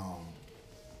 but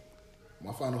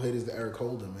my final hate is the Eric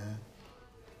Holder, man.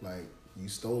 Like, you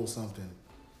stole something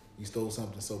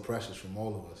so precious from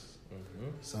all of us.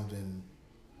 Something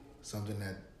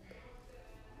that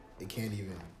you can't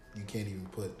even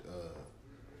put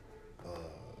a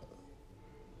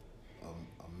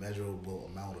measurable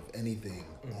amount of anything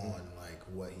on, like,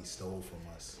 what he stole from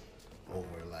us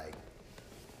over, like,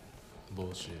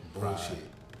 bullshit,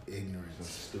 ignorance,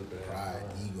 stupid pride,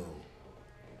 ego.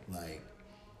 Like,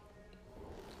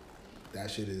 that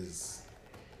shit is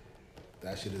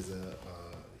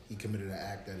he committed an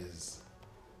act that is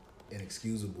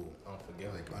inexcusable,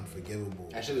 unforgivable.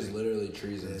 That shit is literally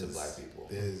treason to black people.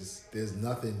 There's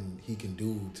nothing he can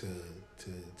do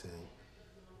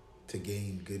to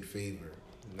gain good favor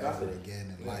ever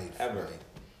again in life. Ever. Like,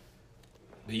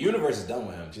 the universe is done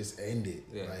with him. Just end it.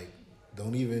 Yeah. Like,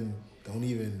 don't even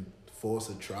force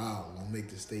a trial. Don't make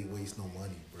the state waste no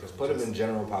money, bro. Just put him in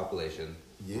general population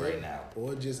right now.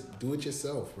 Or just do it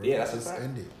yourself, bro. Yeah, that's just a fact.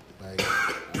 End it. Like,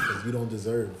 because you don't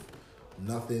deserve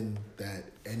nothing that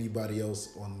anybody else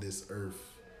on this earth.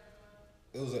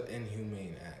 It was an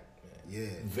inhumane act, man. Yeah.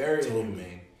 Very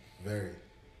inhumane. Very,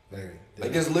 very.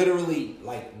 Like, there's literally,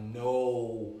 like,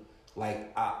 no...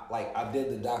 Like I did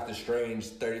the Doctor Strange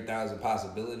 30,000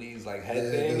 possibilities like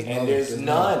head thing, and there's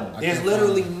none. There's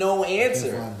literally no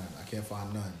answer. I can't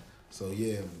find none. So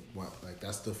yeah, like,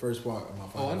 that's the first part of my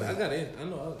final. I got it. I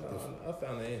know. I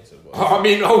found the answer. I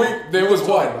mean, there was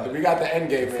one. We got the end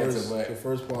game answer, but the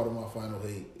first part of my final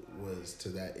hate was to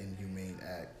that inhumane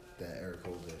act that Eric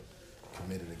Holder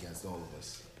committed against all of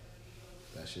us.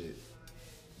 That shit,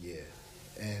 yeah.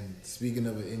 And speaking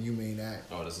of an inhumane act,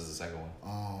 this is the second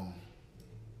one.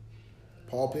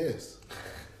 Paul Pierce.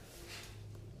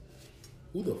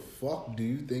 Who the fuck do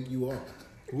you think you are?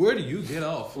 Where do you get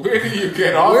off? Where do you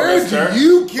get off? Where do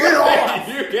you get off?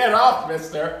 You get it off,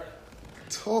 mister.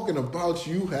 Talking about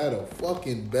you had a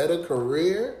fucking better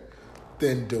career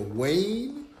than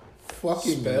Dwayne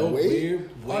fucking Wade?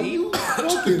 Are you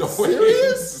fucking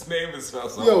serious? His name is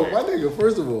spelled so Yo, weird. my nigga,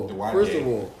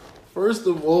 first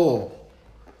of all,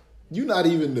 you not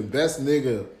even the best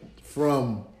nigga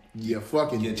from your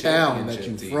fucking town that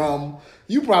you from.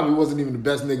 You probably wasn't even the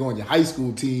best nigga on your high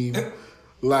school team.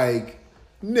 Like,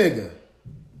 nigga,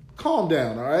 calm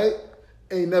down, all right?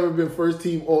 Ain't never been first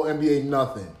team All NBA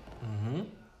nothing.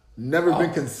 Never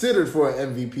been considered for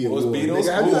an MVP award. Nigga,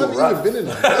 have you ever even been in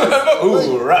that?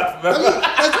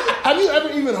 Have you ever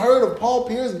even heard of Paul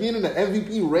Pierce being in the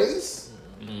MVP race?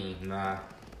 Nah.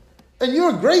 And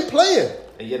you're a great player.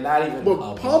 And you're not even.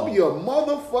 But pump your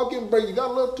motherfucking brake. You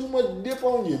got a little too much dip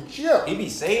on your chip. He be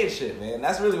saying shit, man.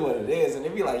 That's really what it is. And they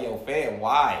be like, yo, fam,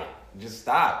 why? Just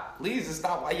stop. Please just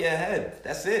stop while you're ahead.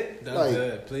 That's it. That's like,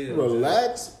 it. Please.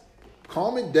 Relax.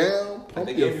 Calm it down. Pump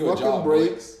your fucking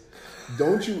brakes.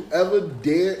 Don't you ever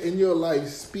dare in your life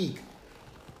speak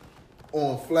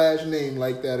on Flash name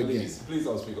like that again. Please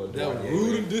don't speak on that.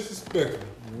 Rude and disrespectful.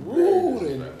 Rude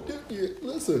and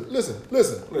listen. Let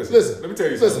me tell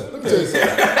you something. Let me tell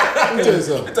you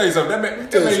something. That man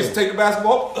used to take the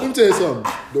basketball. Let me tell you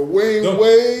something. Dwayne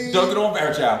Wade. Dunk it on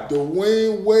Fairchild.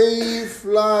 Dwayne Wade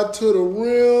fly to the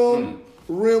rim.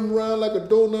 Rim round like a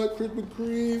donut, Krispy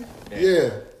Kreme.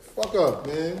 Yeah. Fuck up,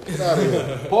 man. Get out of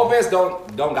here. Paul Pierce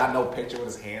don't got no picture with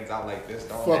his hands out like this.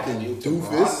 Don't fucking you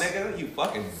doofus. Nigga, you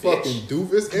fucking bitch. Fucking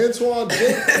doofus. Antoine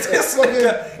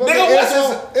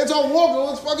Antoine Walker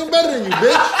looks fucking better than you,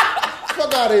 bitch.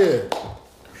 Fuck out of here.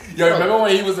 Yo, remember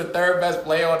when he was the third best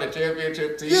player on the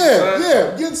championship team?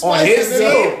 Yeah. Getting spicy. On his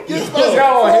team? Getting spicy.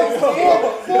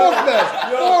 Fourth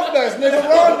best. Nigga,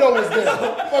 Rondo was there.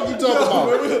 Fuck you talking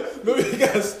about? Remember he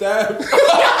got stabbed?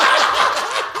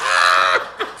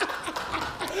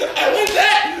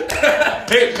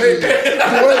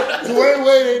 Dwayne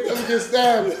Wade ain't never get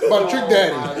stabbed by Trick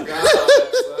Daddy.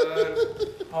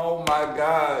 Oh my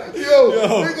God. Yo,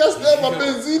 we got stabbed by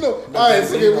Benzino. All right,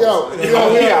 so we out. We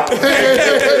out.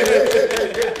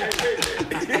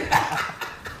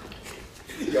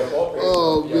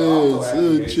 Oh, man. So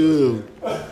chill.